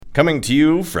Coming to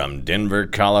you from Denver,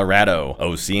 Colorado,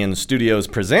 OCN Studios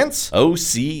presents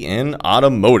OCN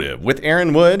Automotive with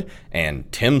Aaron Wood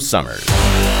and Tim Summers.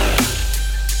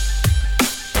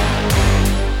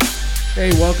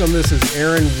 Hey, welcome. This is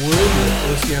Aaron Wood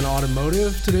with OCN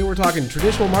Automotive. Today we're talking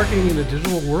traditional marketing in the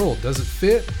digital world. Does it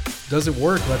fit? Does it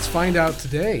work? Let's find out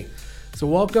today. So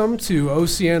welcome to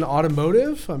OCN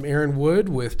Automotive. I'm Aaron Wood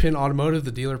with PIN Automotive,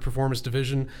 the dealer performance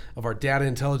division of our data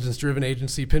intelligence-driven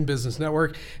agency, PIN Business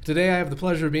Network. Today I have the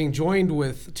pleasure of being joined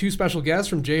with two special guests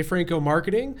from JFranco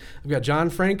Marketing. I've got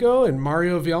JFranco and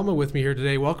Mario Vielma with me here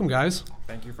today. Welcome, guys.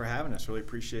 Thank you for having us. Really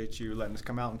appreciate you letting us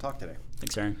come out and talk today.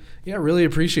 Thanks, Aaron. Yeah, really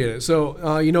appreciate it. So,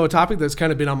 a topic that's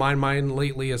kind of been on my mind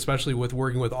lately, especially with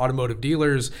working with automotive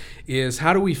dealers, is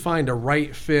how do we find a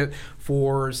right fit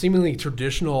for seemingly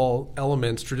traditional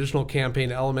elements, traditional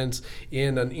campaign elements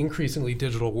in an increasingly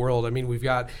digital world. I mean, we've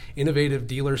got innovative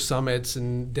dealer summits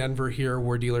in Denver here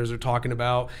where dealers are talking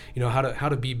about, how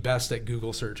to be best at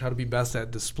Google search, how to be best at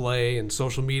display and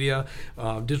social media.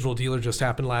 Digital Dealer just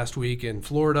happened last week in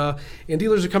Florida, and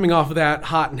dealers are coming off of that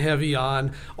hot and heavy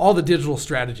on all the digital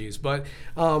strategies. But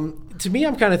to me,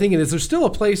 I'm kind of thinking, is there still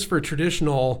a place for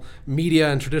traditional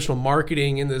media and traditional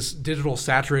marketing in this digital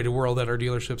saturated world that our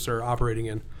dealerships are operating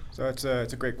in? So it's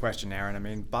a great question, Aaron. I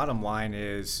mean, bottom line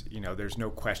is, there's no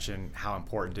question how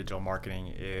important digital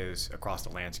marketing is across the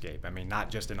landscape. I mean, not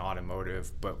just in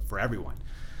automotive, but for everyone.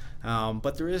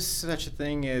 But there is such a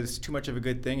thing as too much of a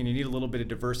good thing, and you need a little bit of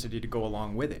diversity to go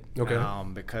along with it. Okay.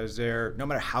 Because no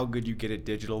matter how good you get at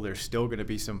digital, there's still going to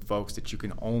be some folks that you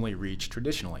can only reach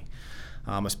traditionally.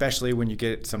 Especially when you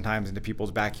get sometimes into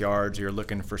people's backyards, or you're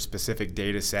looking for specific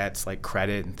data sets like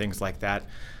credit and things like that,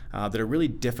 that are really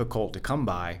difficult to come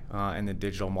by in the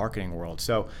digital marketing world.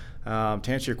 So to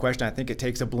answer your question, I think it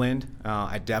takes a blend.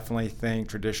 I definitely think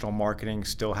traditional marketing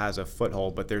still has a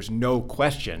foothold, but there's no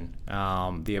question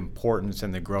the importance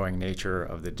and the growing nature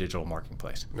of the digital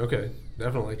marketplace. Okay,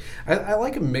 definitely. I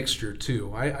like a mixture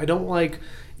too. I don't like,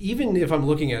 even if I'm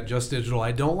looking at just digital,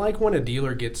 I don't like when a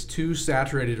dealer gets too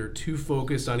saturated or too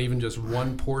focused on even just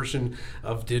one portion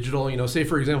of digital. Say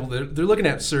for example, they're looking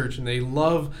at search and they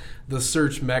love the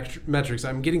search metrics.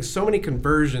 I'm getting so many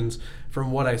conversions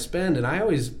from what I spend,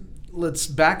 and let's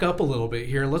back up a little bit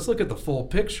here and let's look at the full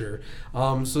picture.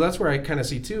 So that's where I kind of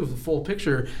see too, the full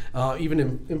picture,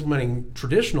 even implementing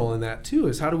traditional in that too,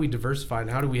 is how do we diversify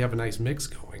and how do we have a nice mix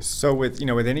going? So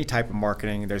with any type of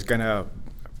marketing, there's going to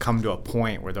come to a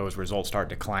point where those results start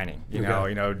declining.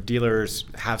 Dealers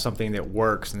have something that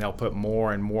works and they'll put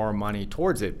more and more money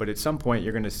towards it, but at some point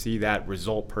you're going to see that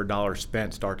result per dollar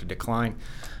spent start to decline.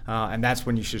 And that's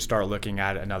when you should start looking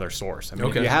at another source. I mean,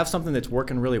 If you have something that's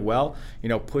working really well,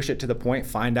 push it to the point,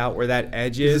 find out where that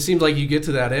edge is. It seems like you get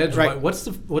to that edge. Right. What's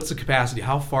the capacity?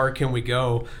 How far can we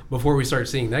go before we start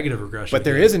seeing negative regression? But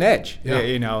there is an edge,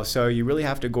 yeah. So you really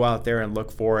have to go out there and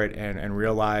look for it and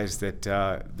realize that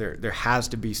there has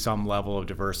to be some level of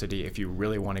diversity if you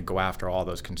really want to go after all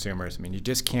those consumers. I mean, you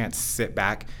just can't sit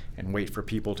back and wait for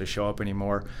people to show up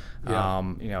anymore. Yeah.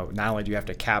 Not only do you have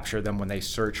to capture them when they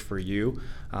search for you,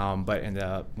 but in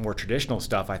the more traditional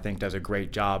stuff, I think does a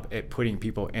great job at putting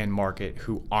people in market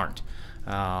who aren't.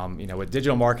 With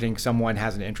digital marketing, someone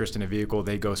has an interest in a vehicle,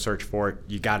 they go search for it,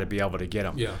 you got to be able to get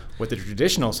them. Yeah. With the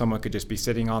traditional, someone could just be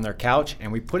sitting on their couch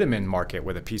and we put them in market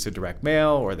with a piece of direct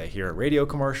mail, or they hear a radio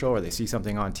commercial, or they see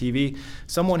something on TV,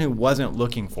 someone who wasn't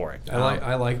looking for it.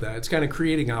 I like that. It's kind of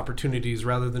creating opportunities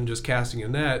rather than just casting a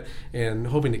net and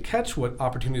hoping to catch what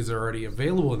opportunities are already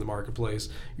available in the marketplace.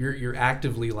 You're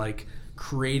actively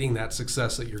creating that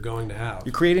success that you're going to have.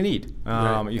 You create a need.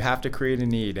 Right. You have to create a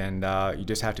need, and you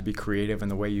just have to be creative in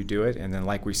the way you do it. And then,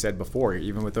 like we said before,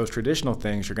 even with those traditional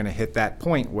things, you're going to hit that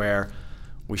point where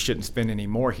we shouldn't spend any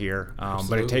more here,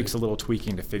 but it takes a little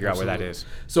tweaking to figure out where that is.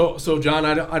 So John,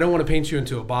 I don't want to paint you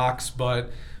into a box, but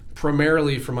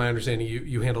primarily, from my understanding,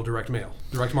 you handle direct mail,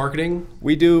 direct marketing?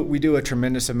 We do a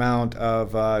tremendous amount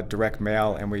of direct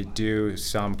mail, and we do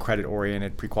some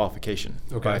credit-oriented pre-qualification.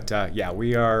 Okay. But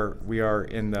we are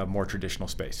in the more traditional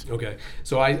space. Okay.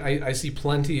 So I see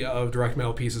plenty of direct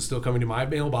mail pieces still coming to my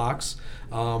mailbox.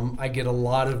 I get a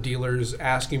lot of dealers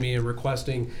asking me and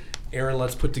requesting, Aaron,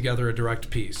 let's put together a direct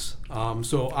piece.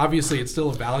 So obviously it's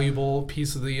still a valuable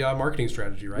piece of the marketing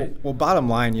strategy, right? Well, bottom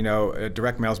line,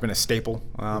 direct mail has been a staple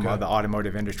of the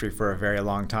automotive industry for a very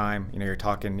long time. You're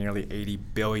talking nearly 80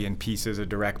 billion pieces of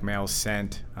direct mail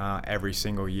sent every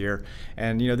single year.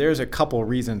 And, there's a couple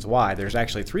reasons why. There's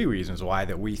actually three reasons why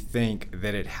that we think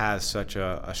that it has such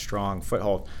a strong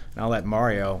foothold. And I'll let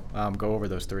Mario go over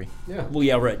those three. Yeah.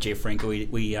 Well, we're at JFranco.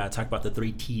 We talk about the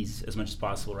three T's as much as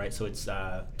possible, right? So it's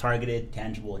targeted,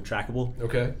 tangible, and trackable.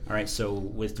 Okay. All right. right? So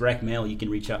with direct mail, you can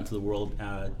reach out into the world,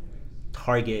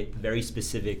 target very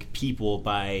specific people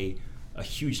by a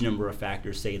huge number of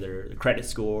factors, say their credit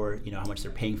score, how much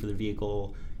they're paying for their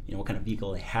vehicle, what kind of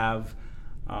vehicle they have.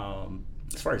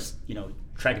 As far as,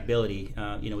 trackability,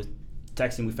 with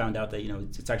texting, we found out that,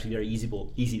 it's actually very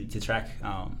easy to track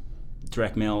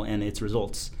direct mail and its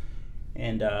results.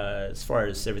 And as far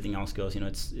as everything else goes,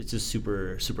 it's just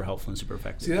super, super helpful and super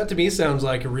effective. See, that to me sounds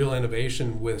like a real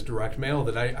innovation with direct mail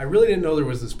that I really didn't know there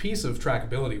was this piece of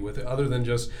trackability with it, other than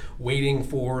just waiting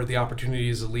for the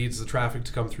opportunities that leads the traffic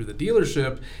to come through the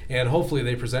dealership, and hopefully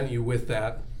they present you with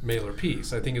that mailer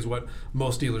piece, I think is what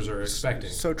most dealers are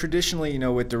expecting. So traditionally,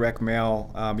 with direct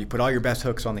mail, you put all your best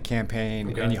hooks on the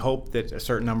campaign, and you hope that a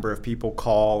certain number of people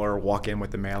call or walk in with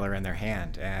the mailer in their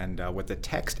hand. And what the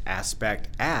text aspect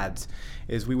adds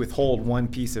is we withhold one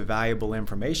piece of valuable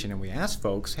information, and we ask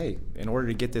folks, hey, in order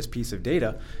to get this piece of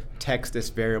data, text this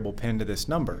variable pin to this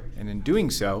number. And in doing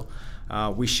so,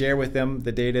 we share with them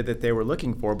the data that they were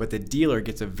looking for, but the dealer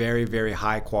gets a very, very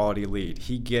high quality lead.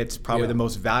 He gets probably the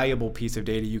most valuable piece of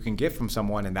data you can get from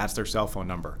someone, and that's their cell phone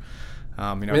number.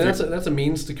 That's a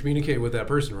means to communicate with that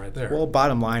person right there. Well,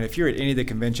 bottom line, if you're at any of the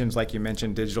conventions, like you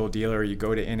mentioned, Digital Dealer, you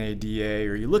go to NADA,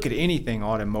 or you look at anything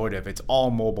automotive, it's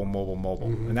all mobile.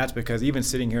 Mm-hmm. And that's because even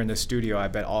sitting here in the studio, I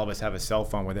bet all of us have a cell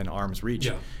phone within arm's reach.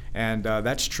 Yeah. And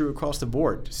that's true across the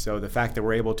board. So the fact that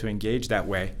we're able to engage that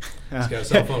way. He's got a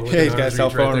cell phone he's got a cell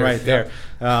phone right there.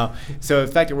 So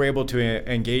the fact that we're able to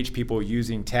engage people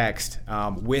using text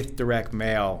with direct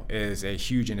mail is a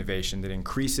huge innovation that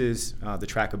increases the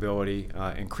trackability,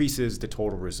 increases the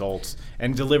total results,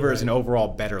 and delivers an overall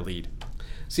better lead.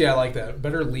 See, I like that.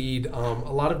 Better lead. A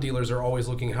lot of dealers are always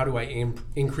looking, how do I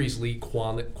increase lead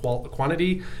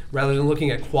quantity rather than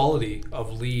looking at quality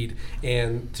of lead.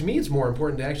 And to me, it's more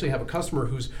important to actually have a customer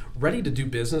who's ready to do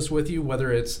business with you,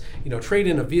 whether it's trade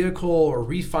in a vehicle or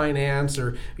refinance,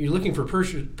 or you're looking for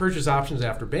purchase options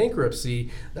after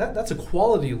bankruptcy. That's a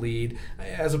quality lead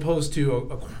as opposed to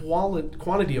a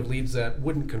quantity of leads that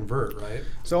wouldn't convert, right?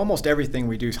 So almost everything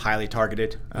we do is highly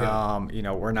targeted.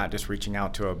 Yeah. We're not just reaching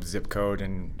out to a zip code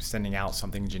and sending out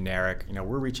something generic.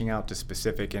 We're reaching out to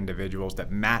specific individuals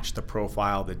that match the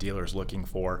profile the dealer's looking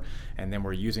for, and then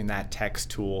we're using that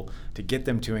text tool to get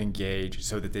them to engage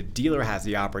so that the dealer has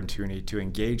the opportunity to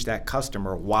engage that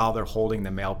customer while they're holding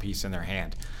the mail piece in their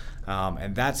hand.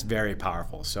 And that's very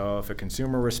powerful. So if a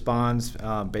consumer responds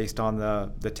based on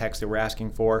the text that we're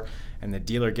asking for, and the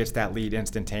dealer gets that lead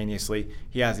instantaneously,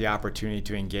 he has the opportunity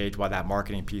to engage while that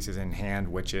marketing piece is in hand,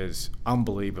 which is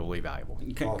unbelievably valuable.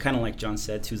 Kind of like John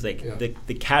said, too, is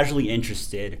the casually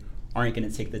interested aren't going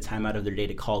to take the time out of their day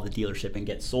to call the dealership and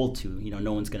get sold to.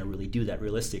 No one's going to really do that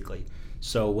realistically.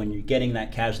 So when you're getting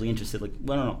that casually interested,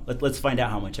 let's find out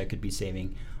how much I could be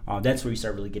saving. That's where you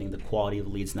start really getting the quality of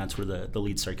the leads, and that's where the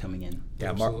leads start coming in.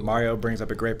 Yeah, Mario brings up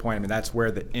a great point. That's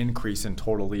where the increase in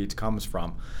total leads comes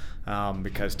from.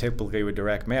 Because typically with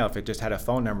direct mail, if it just had a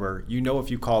phone number,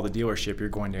 if you call the dealership, you're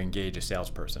going to engage a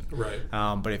salesperson. Right.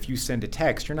 But if you send a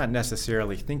text, you're not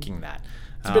necessarily thinking that.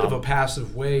 It's a bit of a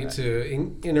passive way to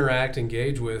interact,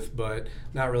 engage with, but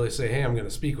not really say, hey, I'm going to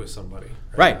speak with somebody.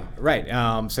 Right.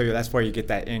 So that's where you get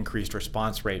that increased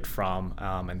response rate from,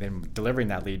 and then delivering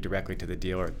that lead directly to the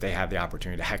dealer, they have the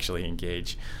opportunity to actually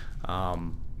engage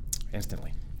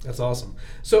instantly. That's awesome.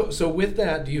 So with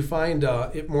that, do you find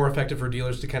it more effective for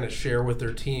dealers to kind of share with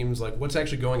their teams like what's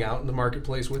actually going out in the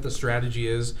marketplace, what the strategy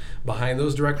is behind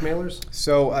those direct mailers?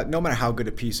 So no matter how good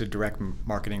a piece of direct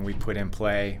marketing we put in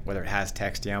play, whether it has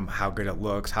Textium, how good it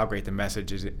looks, how great the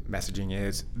messaging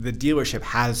is, the dealership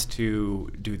has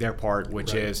to do their part,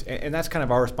 which is, and that's kind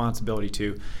of our responsibility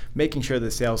too, making sure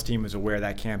the sales team is aware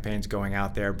that campaign's going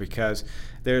out there, because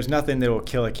there's nothing that will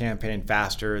kill a campaign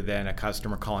faster than a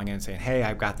customer calling in and saying, hey,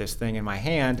 I've got this thing in my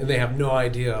hand. And they have no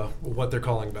idea what they're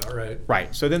calling about, right?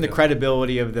 Right. So then the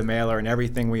credibility of the mailer and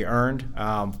everything we earned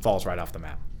falls right off the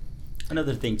map.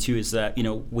 Another thing, too, is that,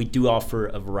 we do offer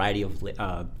a variety of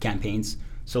campaigns.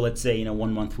 So let's say,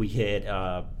 1 month we hit,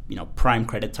 prime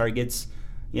credit targets.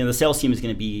 The sales team is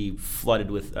going to be flooded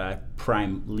with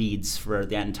prime leads for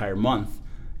that entire month.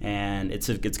 And it's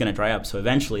going to dry up. So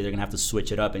eventually they're going to have to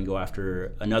switch it up and go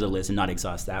after another list and not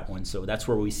exhaust that one. So that's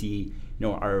where we see,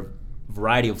 our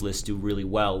variety of lists do really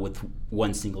well with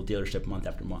one single dealership month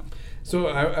after month. So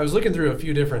I was looking through a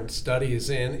few different studies,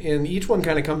 and each one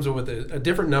kind of comes up with a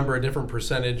different number, a different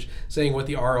percentage, saying what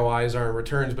the ROIs are in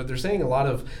returns. But they're saying a lot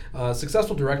of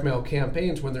successful direct mail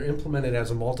campaigns, when they're implemented as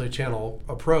a multi-channel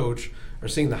approach, are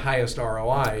seeing the highest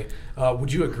ROI.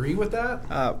 Would you agree with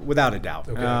that? Without a doubt.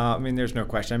 Okay. I mean, there's no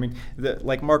question. I mean,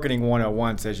 like Marketing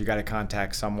 101 says you got to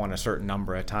contact someone a certain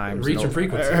number of times. Reach and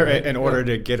frequency. Right? In order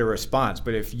to get a response.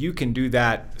 But if you can do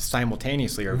that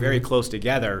simultaneously or very close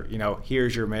together,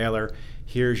 here's your mailer,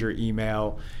 here's your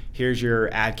email, here's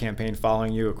your ad campaign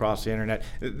following you across the internet.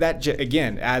 That,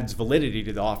 again, adds validity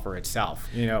to the offer itself.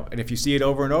 And if you see it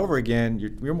over and over again,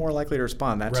 you're more likely to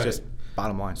respond. That's just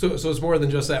bottom line. So it's more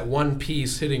than just that one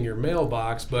piece hitting your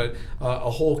mailbox, but a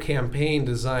whole campaign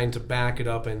designed to back it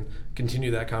up and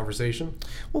continue that conversation?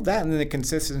 Well, that and then the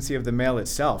consistency of the mail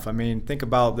itself. I mean, think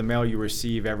about the mail you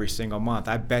receive every single month.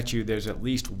 I bet you there's at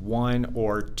least one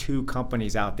or two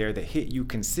companies out there that hit you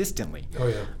consistently. Oh,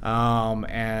 yeah.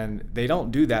 And they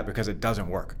don't do that because it doesn't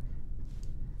work.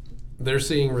 They're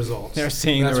seeing results. They're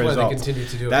seeing the results. That's why they continue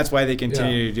to do it. That's why they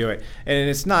continue to do it. And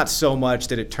it's not so much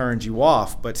that it turns you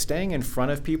off, but staying in front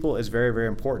of people is very, very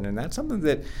important. And that's something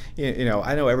that,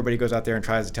 I know everybody goes out there and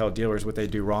tries to tell dealers what they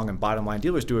do wrong. And bottom line,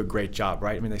 dealers do a great job,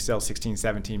 right? I mean, they sell 16,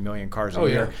 17 million cars a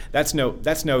year. Yeah. That's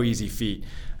no easy feat.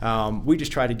 We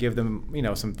just try to give them,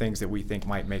 some things that we think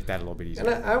might make that a little bit easier.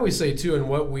 And I always say, too, in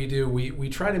what we do, we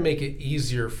try to make it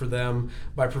easier for them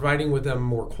by providing with them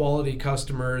more quality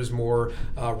customers, more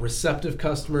receptive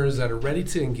customers that are ready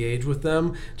to engage with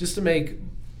them, just to make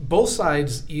both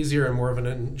sides easier and more of an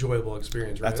enjoyable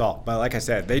experience, right? That's all. But like I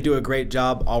said, they do a great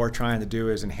job. All we're trying to do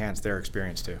is enhance their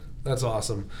experience, too. That's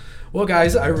awesome. Well,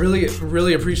 guys, I really,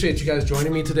 really appreciate you guys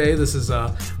joining me today. This is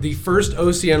the first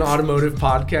OCN Automotive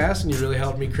podcast, and you really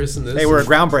helped me christen this. Hey, we're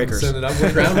groundbreakers. Send it up. We're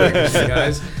groundbreakers, you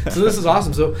guys. So this is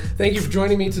awesome. So thank you for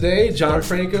joining me today. John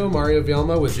Franco, Mario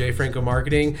Vielma with JFranco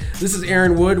Marketing. This is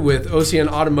Aaron Wood with OCN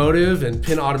Automotive and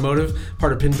Pin Automotive,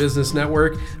 part of Pin Business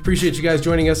Network. Appreciate you guys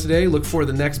joining us today. Look for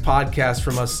the next podcast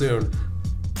from us soon.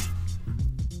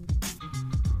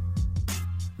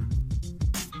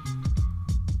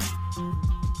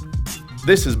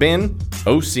 This has been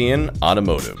OCN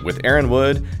Automotive with Aaron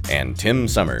Wood and Tim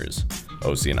Summers.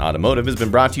 OCN Automotive has been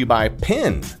brought to you by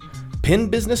Pin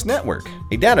Business Network,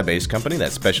 a database company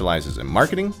that specializes in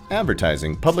marketing,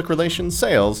 advertising, public relations,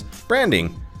 sales,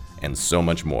 branding, and so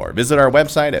much more. Visit our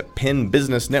website at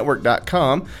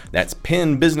pinbusinessnetwork.com. That's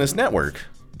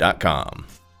pinbusinessnetwork.com.